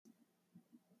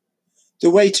The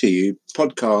Way to You,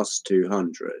 podcast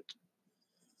 200.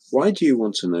 Why do you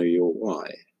want to know your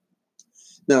why?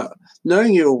 Now,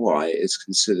 knowing your why is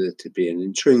considered to be an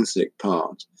intrinsic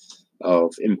part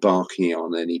of embarking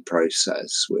on any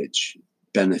process which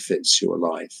benefits your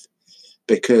life.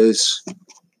 Because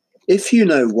if you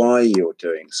know why you're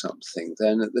doing something,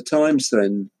 then at the times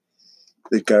when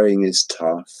the going is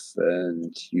tough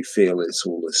and you feel it's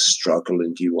all a struggle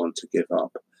and you want to give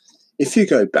up, if you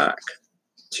go back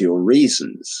to your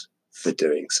reasons for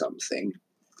doing something,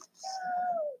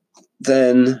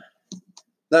 then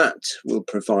that will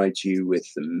provide you with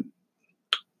the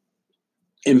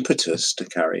impetus to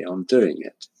carry on doing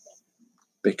it.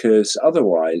 Because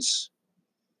otherwise,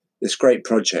 this great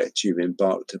project you've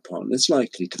embarked upon is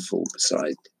likely to fall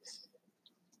beside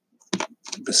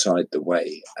the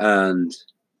way. And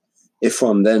if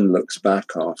one then looks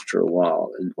back after a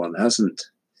while and one hasn't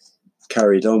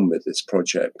carried on with this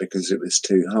project because it was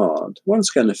too hard, one's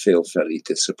going to feel fairly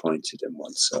disappointed in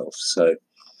oneself. So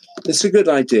it's a good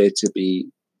idea to be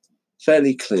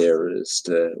fairly clear as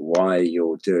to why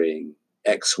you're doing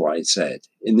X, Y, Z.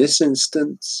 In this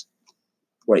instance,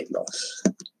 weight loss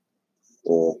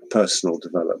or personal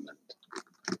development.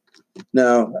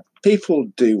 Now,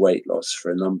 people do weight loss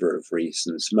for a number of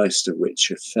reasons, most of which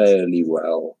are fairly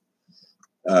well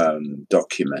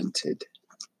documented.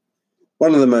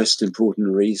 One of the most important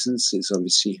reasons is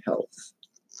obviously health.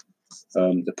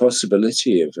 The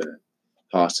possibility of a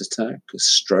heart attack, a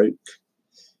stroke,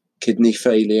 kidney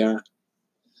failure,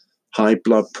 high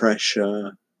blood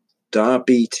pressure,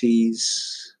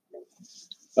 diabetes,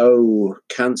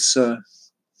 cancer.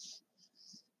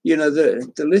 You know, the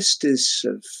list is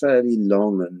a fairly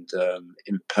long and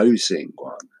imposing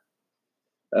one.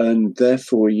 And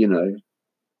therefore,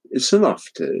 it's enough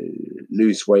to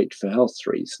lose weight for health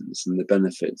reasons, and the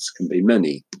benefits can be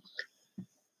many.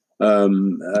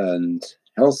 And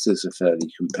health is a fairly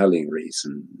compelling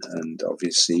reason. And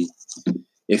obviously,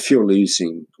 if you're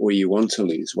losing or you want to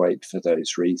lose weight for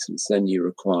those reasons, then you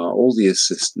require all the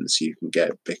assistance you can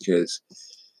get, because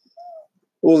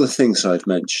all the things I've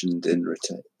mentioned in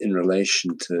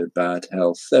relation to bad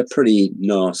health, they're pretty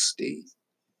nasty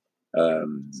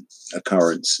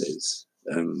occurrences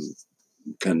and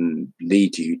can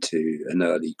lead you to an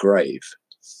early grave.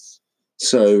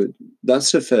 So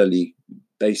that's a fairly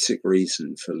basic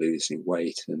reason for losing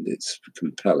weight, and it's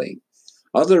compelling.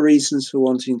 Other reasons for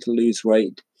wanting to lose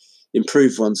weight: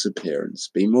 improve one's appearance,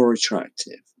 be more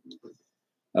attractive.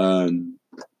 That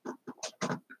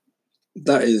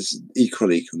is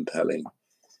equally compelling.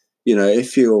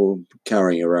 If you're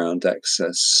carrying around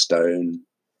excess stones,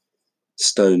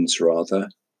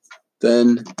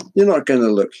 then you're not going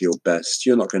to look your best.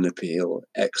 You're not going to feel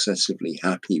excessively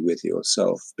happy with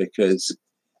yourself, because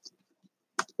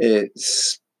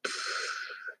it's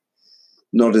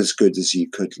not as good as you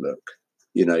could look.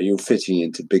 You're fitting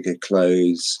into bigger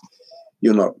clothes.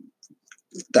 You're not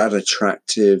that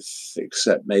attractive,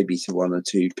 except maybe to one or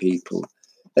two people.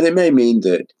 And it may mean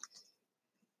that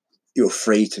you're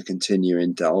free to continue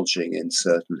indulging in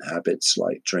certain habits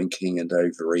like drinking and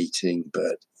overeating.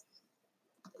 But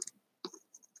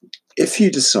if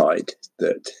you decide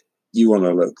that you want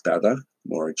to look better,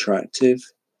 more attractive,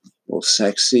 more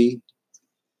sexy,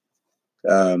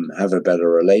 have a better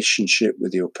relationship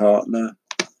with your partner,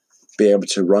 be able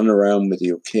to run around with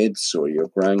your kids or your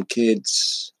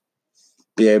grandkids,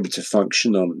 be able to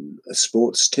function on a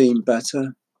sports team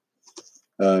better,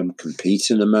 compete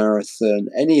in a marathon,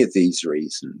 any of these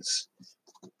reasons,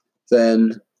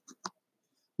 then,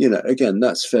 again,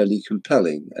 that's fairly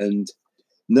compelling. And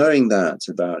knowing that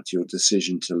about your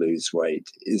decision to lose weight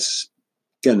is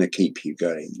going to keep you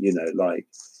going. Like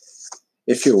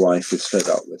if your wife is fed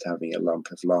up with having a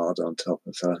lump of lard on top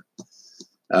of her,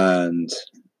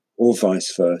 or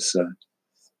vice versa,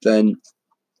 then,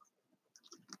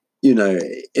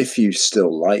 if you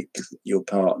still like your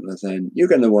partner, then you're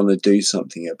going to want to do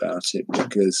something about it,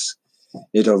 because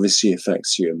it obviously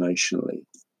affects you emotionally.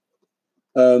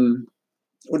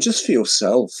 Or just for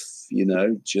yourself,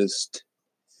 just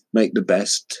make the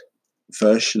best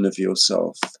version of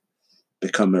yourself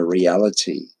become a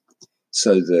reality,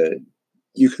 so that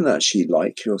you can actually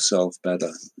like yourself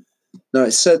better. Now,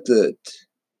 it's said that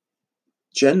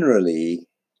generally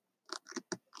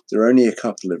there are only a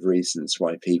couple of reasons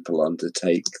why people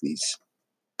undertake these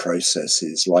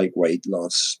processes like weight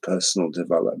loss, personal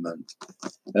development.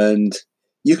 And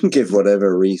you can give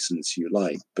whatever reasons you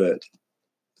like, but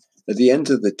at the end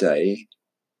of the day,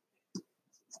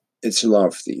 it's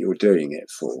love that you're doing it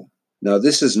for. Now,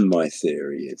 this isn't my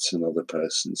theory, it's another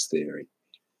person's theory.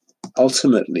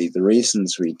 Ultimately, the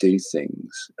reasons we do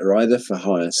things are either for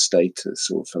higher status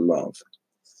or for love.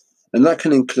 And that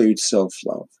can include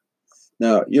self-love.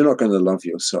 Now, you're not going to love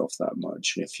yourself that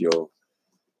much if you're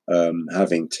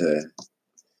having to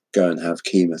go and have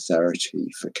chemotherapy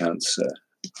for cancer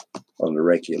on a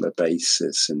regular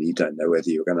basis and you don't know whether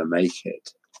you're going to make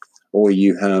it, or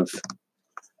you have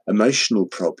emotional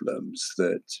problems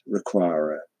that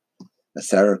require a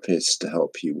therapist to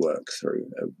help you work through,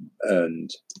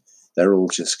 and they're all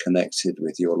just connected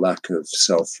with your lack of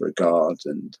self-regard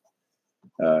and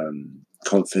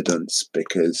confidence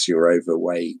because you're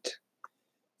overweight.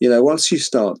 Once you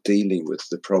start dealing with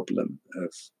the problem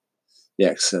of the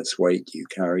excess weight you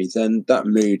carry, then that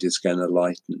mood is going to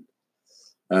lighten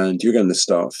and you're going to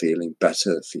start feeling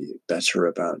better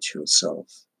about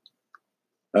yourself.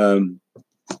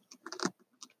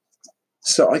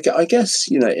 So I guess,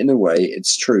 in a way,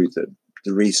 it's true that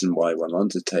the reason why one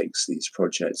undertakes these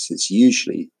projects is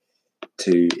usually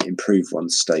to improve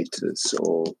one's status,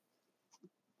 or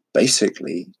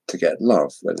basically to get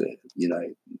love. Whether,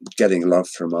 getting love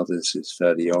from others is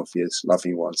fairly obvious.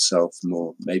 Loving oneself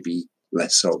more, maybe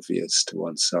less obvious to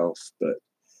oneself, but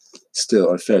still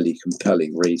a fairly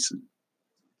compelling reason.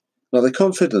 Now, the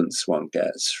confidence one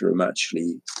gets from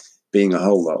actually being a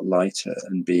whole lot lighter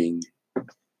and being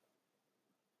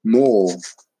more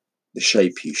the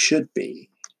shape you should be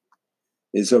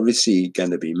is obviously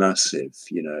going to be massive.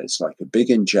 It's like a big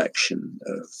injection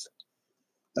of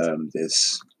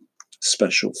this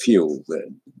special fuel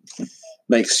that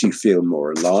makes you feel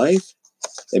more alive.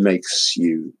 It makes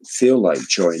you feel like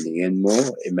joining in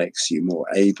more. It makes you more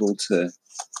able to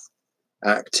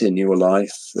act in your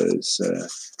life as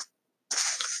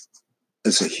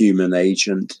a human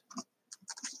agent.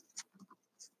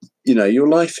 Your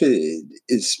life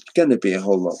is going to be a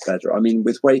whole lot better. I mean,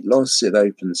 with weight loss, it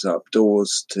opens up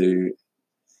doors to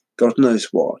God knows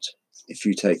what, if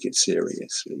you take it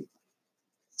seriously.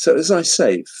 So, as I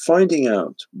say, finding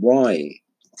out why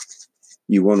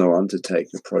you want to undertake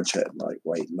a project like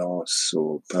weight loss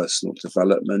or personal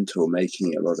development or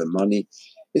making a lot of money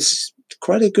is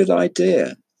quite a good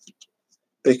idea.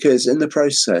 Because in the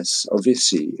process,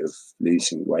 obviously, of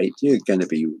losing weight, you're going to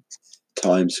be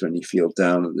times when you feel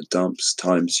down in the dumps,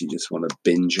 times you just want to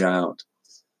binge out,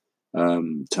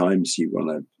 times you want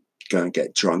to go and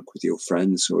get drunk with your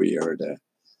friends, or you're at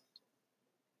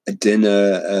a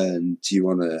dinner and you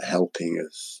want a helping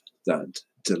of that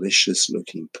delicious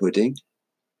looking pudding.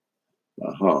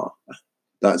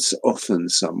 That's often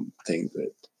something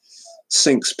that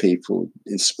sinks people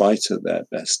in spite of their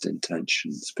best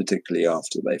intentions, particularly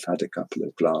after they've had a couple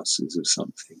of glasses of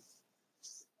something.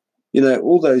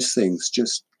 All those things,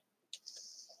 just,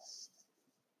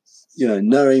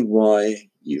 knowing why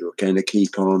you're going to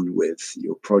keep on with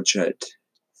your project,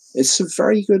 it's a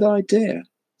very good idea.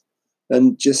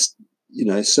 And just,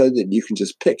 so that you can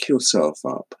just pick yourself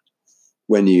up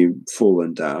when you've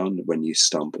fallen down, when you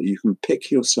stumble, you can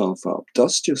pick yourself up,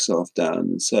 dust yourself down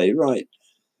and say, right,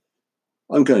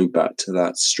 I'm going back to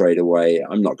that straight away.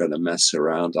 I'm not going to mess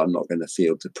around. I'm not going to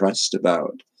feel depressed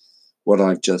about what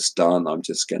I've just done. I'm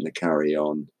just going to carry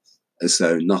on as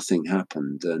though nothing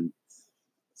happened. And,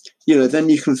 then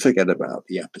you can forget about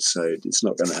the episode. It's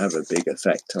not going to have a big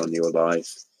effect on your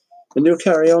life and you'll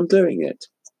carry on doing it.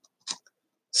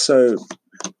 So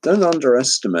don't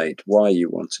underestimate why you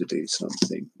want to do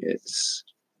something. It's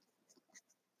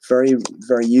very,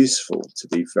 very useful to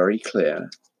be very clear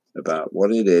about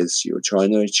what it is you're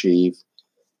trying to achieve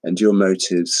and your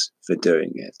motives for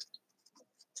doing it.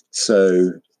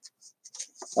 So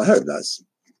I hope that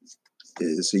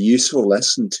is a useful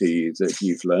lesson to you that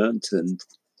you've learned, and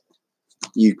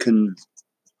you can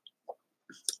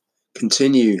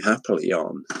continue happily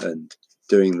on and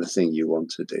doing the thing you want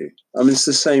to do. I mean, it's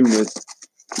the same with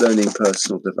learning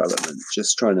personal development,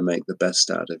 just trying to make the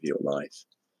best out of your life.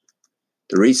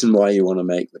 The reason why you want to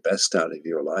make the best out of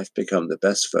your life, become the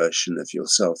best version of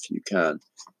yourself you can,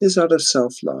 is out of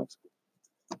self-love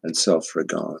and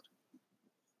self-regard.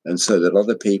 And so that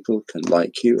other people can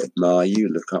like you, admire you,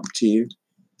 look up to you,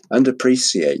 and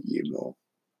appreciate you more.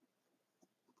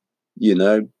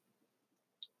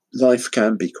 Life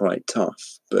can be quite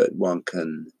tough, but one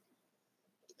can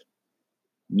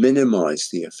minimize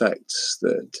the effects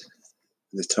that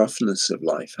the toughness of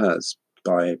life has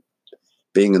by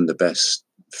being in the best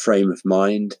frame of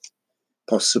mind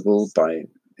possible, by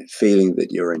feeling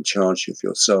that you're in charge of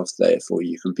yourself, therefore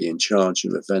you can be in charge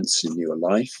of events in your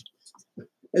life.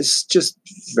 It's just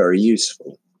very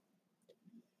useful.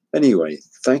 Anyway,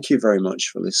 thank you very much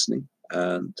for listening,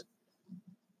 and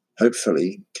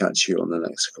hopefully catch you on the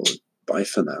next call. Bye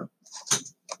for now.